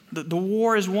won. The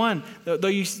war is won. Though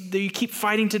you keep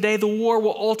fighting today, the war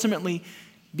will ultimately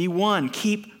be won.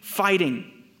 Keep fighting.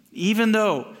 Even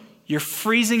though you're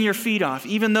freezing your feet off,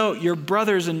 even though your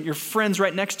brothers and your friends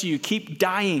right next to you keep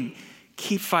dying,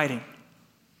 keep fighting.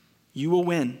 You will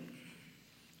win.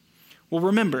 Well,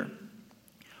 remember,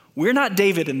 we're not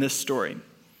David in this story.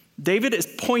 David is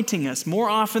pointing us more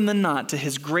often than not to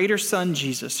his greater son,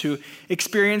 Jesus, who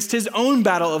experienced his own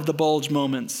battle of the bulge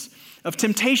moments, of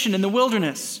temptation in the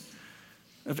wilderness,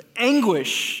 of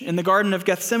anguish in the Garden of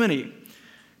Gethsemane.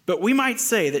 But we might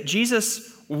say that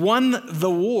Jesus won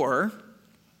the war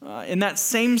in that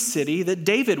same city that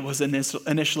David was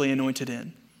initially anointed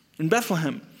in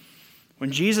Bethlehem.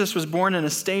 When Jesus was born in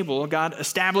a stable, God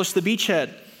established the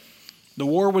beachhead. The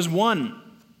war was won.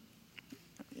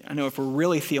 I know if we're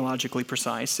really theologically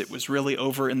precise, it was really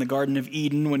over in the Garden of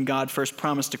Eden when God first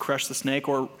promised to crush the snake,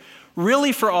 or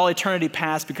really for all eternity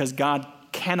past because God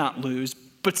cannot lose.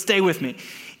 But stay with me.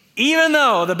 Even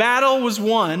though the battle was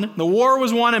won, the war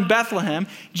was won in Bethlehem,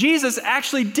 Jesus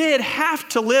actually did have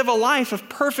to live a life of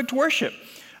perfect worship,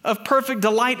 of perfect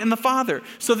delight in the Father,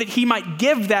 so that he might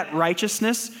give that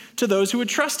righteousness to those who would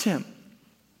trust him.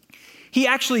 He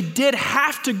actually did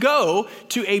have to go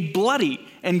to a bloody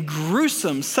and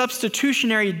gruesome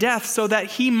substitutionary death so that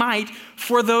he might,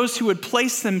 for those who would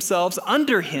place themselves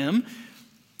under him,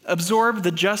 absorb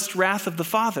the just wrath of the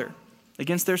Father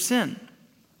against their sin.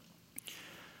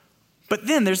 But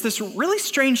then there's this really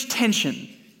strange tension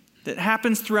that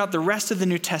happens throughout the rest of the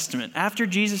New Testament. After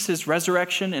Jesus'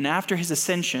 resurrection and after his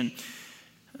ascension,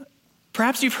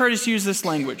 perhaps you've heard us use this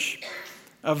language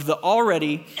of the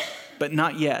already but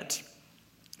not yet.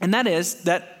 And that is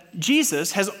that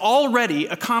Jesus has already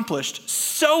accomplished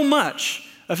so much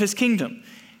of his kingdom,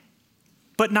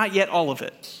 but not yet all of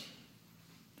it.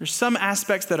 There's some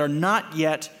aspects that are not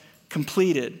yet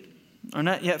completed, are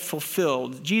not yet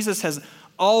fulfilled. Jesus has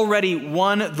already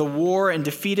won the war and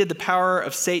defeated the power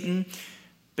of Satan,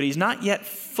 but he's not yet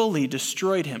fully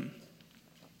destroyed him.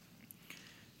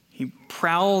 He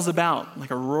prowls about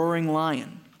like a roaring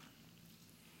lion.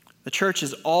 The church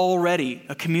is already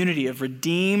a community of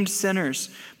redeemed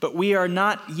sinners, but we are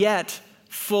not yet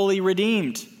fully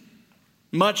redeemed,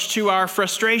 much to our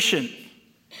frustration.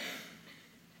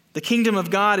 The kingdom of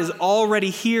God is already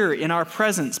here in our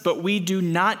presence, but we do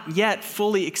not yet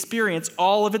fully experience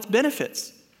all of its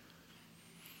benefits.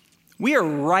 We are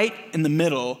right in the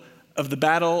middle of the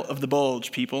battle of the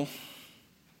bulge, people.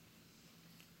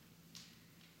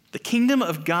 The kingdom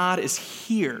of God is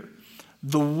here.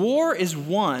 The war is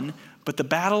won, but the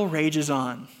battle rages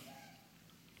on.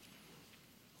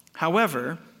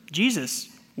 However, Jesus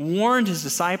warned his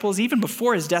disciples, even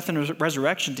before his death and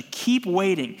resurrection, to keep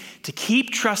waiting, to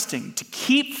keep trusting, to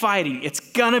keep fighting. It's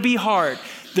going to be hard.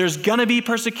 There's going to be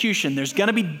persecution. There's going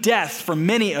to be death for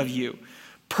many of you.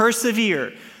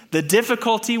 Persevere. The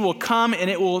difficulty will come and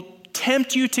it will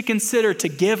tempt you to consider to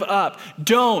give up.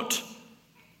 Don't.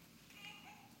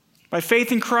 By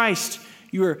faith in Christ,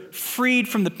 you are freed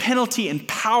from the penalty and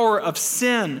power of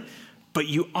sin, but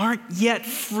you aren't yet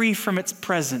free from its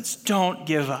presence. Don't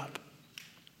give up.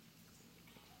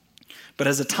 But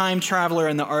as a time traveler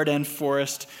in the Ardennes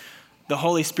forest, the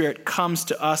Holy Spirit comes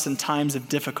to us in times of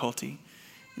difficulty,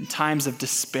 in times of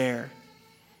despair.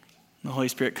 The Holy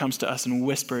Spirit comes to us and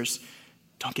whispers,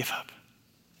 don't give up.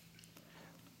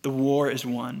 The war is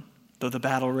won, though the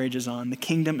battle rages on. The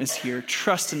kingdom is here.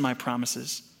 Trust in my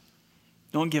promises.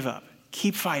 Don't give up.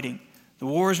 Keep fighting. The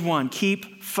war is won.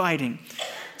 Keep fighting.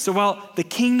 So while the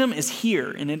kingdom is here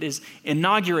and it is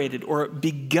inaugurated or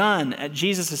begun at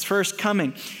Jesus' first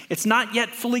coming, it's not yet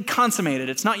fully consummated.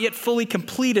 It's not yet fully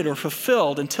completed or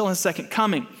fulfilled until his second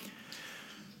coming.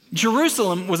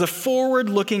 Jerusalem was a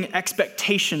forward-looking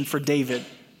expectation for David.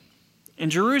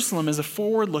 And Jerusalem is a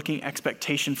forward-looking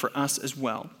expectation for us as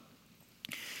well.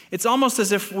 It's almost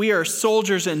as if we are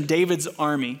soldiers in David's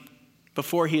army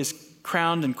before he is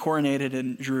crowned and coronated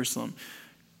in Jerusalem.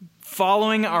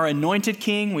 Following our anointed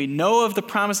king, we know of the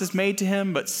promises made to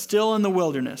him, but still in the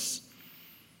wilderness.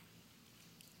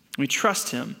 We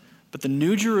trust him, but the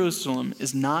new Jerusalem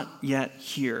is not yet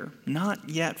here, not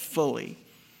yet fully.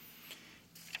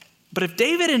 But if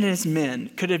David and his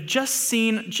men could have just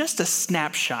seen just a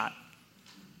snapshot,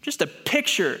 just a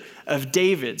picture of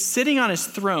David sitting on his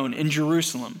throne in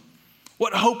Jerusalem,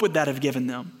 what hope would that have given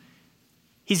them?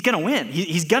 He's going to win.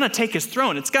 He's going to take his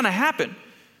throne. It's going to happen.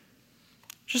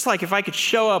 Just like if I could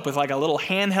show up with like a little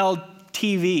handheld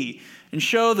TV and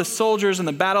show the soldiers in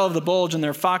the Battle of the Bulge and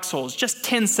their foxholes just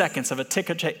 10 seconds of a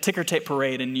ticker tape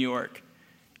parade in New York.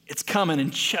 It's coming in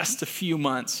just a few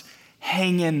months.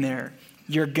 Hang in there.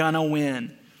 You're going to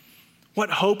win. What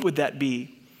hope would that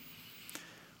be?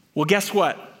 Well, guess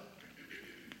what?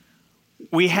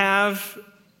 We have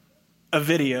a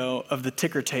video of the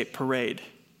ticker tape parade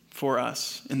for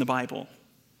us in the Bible.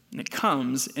 And it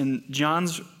comes in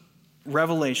John's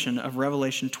revelation of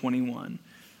Revelation 21.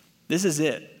 This is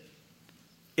it.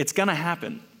 It's going to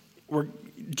happen.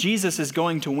 Jesus is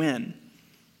going to win.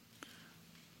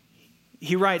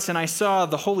 He writes, and I saw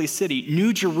the holy city,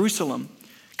 New Jerusalem,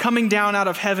 coming down out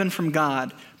of heaven from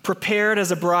God, prepared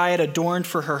as a bride adorned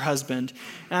for her husband.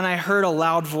 And I heard a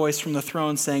loud voice from the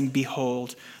throne saying,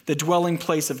 behold, the dwelling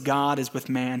place of God is with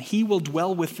man. He will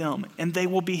dwell with them, and they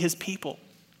will be his people.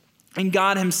 And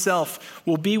God himself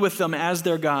will be with them as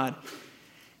their God.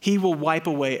 He will wipe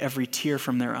away every tear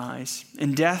from their eyes,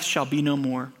 and death shall be no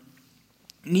more.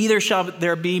 Neither shall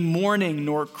there be mourning,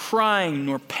 nor crying,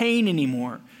 nor pain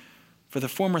anymore, for the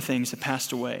former things have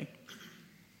passed away.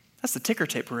 That's the ticker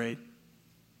tape parade,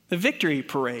 the victory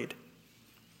parade.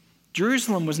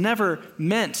 Jerusalem was never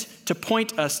meant to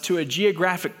point us to a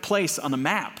geographic place on a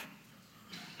map.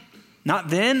 Not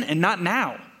then and not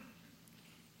now.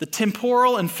 The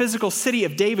temporal and physical city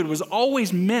of David was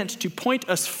always meant to point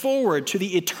us forward to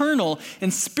the eternal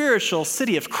and spiritual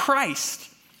city of Christ,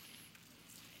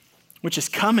 which is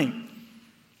coming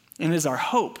and is our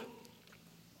hope.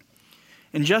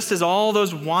 And just as all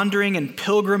those wandering and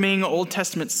pilgriming Old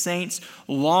Testament saints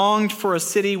longed for a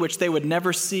city which they would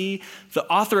never see, the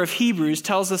author of Hebrews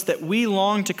tells us that we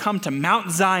long to come to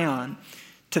Mount Zion,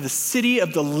 to the city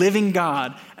of the living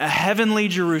God, a heavenly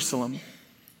Jerusalem.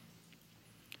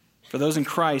 For those in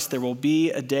Christ, there will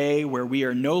be a day where we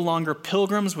are no longer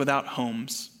pilgrims without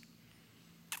homes.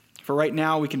 For right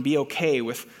now, we can be okay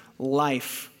with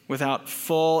life without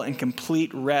full and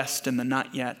complete rest in the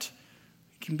not yet.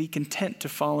 We can be content to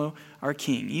follow our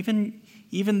King,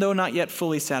 even though not yet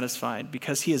fully satisfied,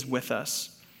 because he is with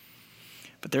us.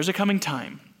 But there's a coming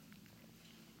time,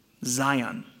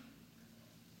 Zion,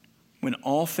 when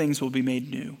all things will be made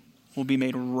new, will be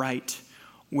made right,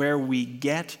 where we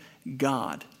get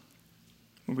God,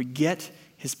 where we get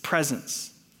his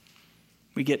presence.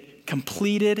 We get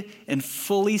completed and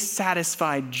fully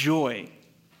satisfied joy,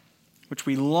 which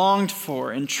we longed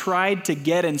for and tried to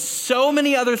get in so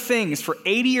many other things for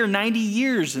 80 or 90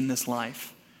 years in this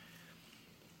life.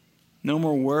 No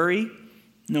more worry,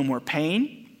 no more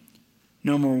pain,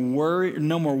 no more worry,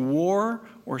 no more war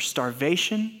or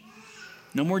starvation,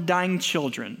 no more dying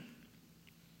children,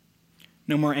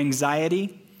 no more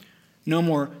anxiety, no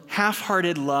more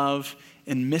half-hearted love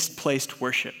and misplaced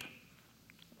worship.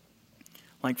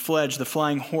 Like Fledge, the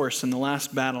flying horse in the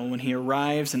last battle, when he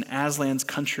arrives in Aslan's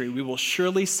country, we will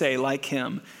surely say, like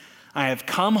him, I have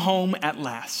come home at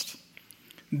last.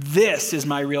 This is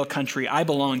my real country. I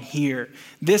belong here.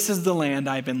 This is the land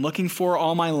I've been looking for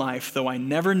all my life, though I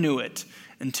never knew it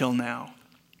until now.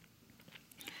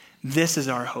 This is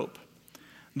our hope.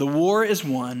 The war is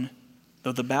won,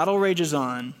 though the battle rages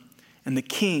on, and the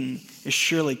King is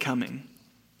surely coming.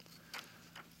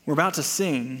 We're about to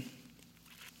sing,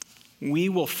 we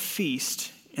will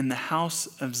feast in the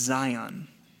house of Zion.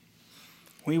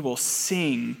 We will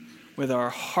sing with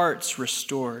our hearts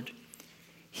restored.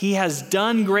 He has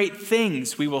done great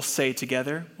things, we will say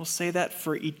together. We'll say that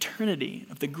for eternity,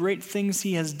 of the great things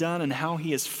he has done and how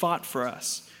he has fought for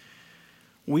us.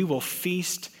 We will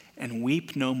feast and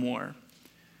weep no more.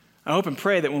 I hope and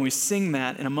pray that when we sing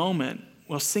that in a moment,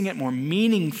 we'll sing it more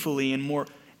meaningfully and more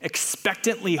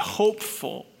expectantly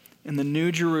hopeful in the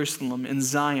New Jerusalem, in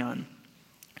Zion.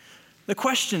 The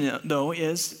question, though,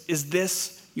 is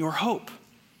this your hope?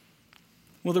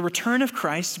 Will the return of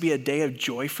Christ be a day of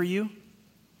joy for you?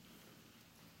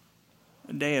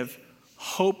 A day of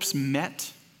hopes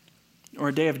met? Or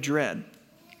a day of dread?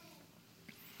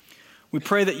 We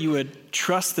pray that you would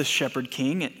trust the Shepherd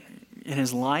King in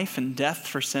his life and death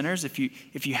for sinners. If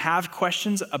you have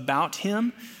questions about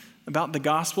him, about the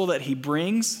gospel that he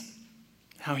brings,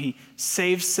 how he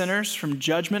saves sinners from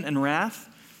judgment and wrath,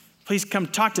 please come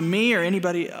talk to me or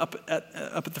anybody up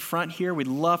at the front here. We'd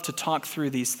love to talk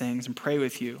through these things and pray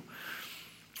with you.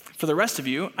 For the rest of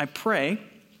you, I pray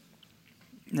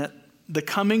that the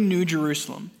coming New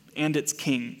Jerusalem and its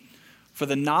King, for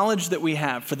the knowledge that we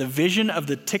have, for the vision of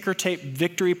the ticker tape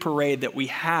victory parade that we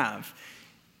have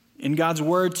in God's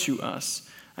word to us,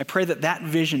 I pray that that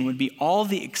vision would be all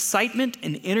the excitement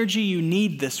and energy you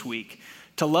need this week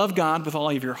to love God with all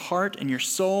of your heart and your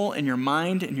soul and your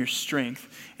mind and your strength,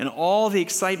 and all the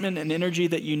excitement and energy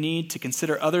that you need to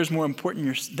consider others more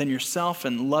important than yourself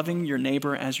and loving your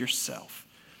neighbor as yourself.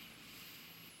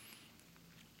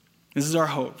 This is our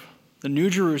hope, the New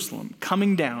Jerusalem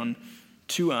coming down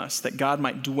to us that God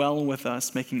might dwell with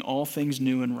us, making all things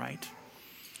new and right.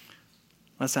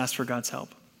 Let's ask for God's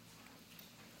help.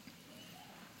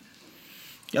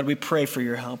 God, we pray for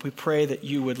your help. We pray that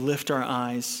you would lift our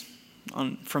eyes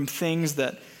from things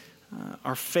that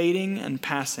are fading and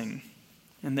passing,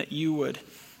 and that you would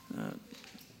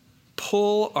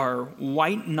pull our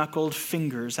white-knuckled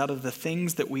fingers out of the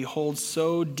things that we hold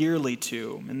so dearly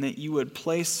to, and that you would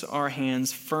place our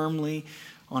hands firmly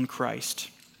on Christ,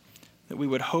 that we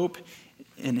would hope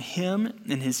in him,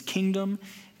 in his kingdom,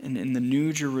 and in the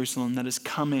New Jerusalem that is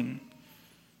coming.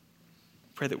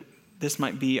 Pray that this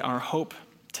might be our hope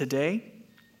today,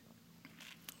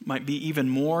 might be even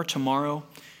more tomorrow,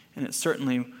 and it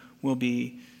certainly will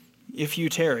be, if you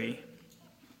tarry,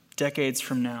 decades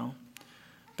from now.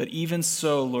 But even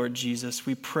so, Lord Jesus,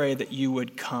 we pray that you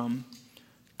would come.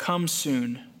 Come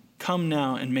soon. Come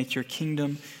now and make your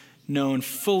kingdom known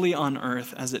fully on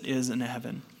earth as it is in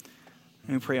heaven.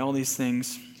 And we pray all these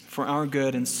things for our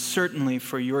good and certainly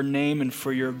for your name and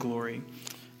for your glory.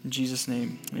 In Jesus'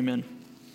 name, amen.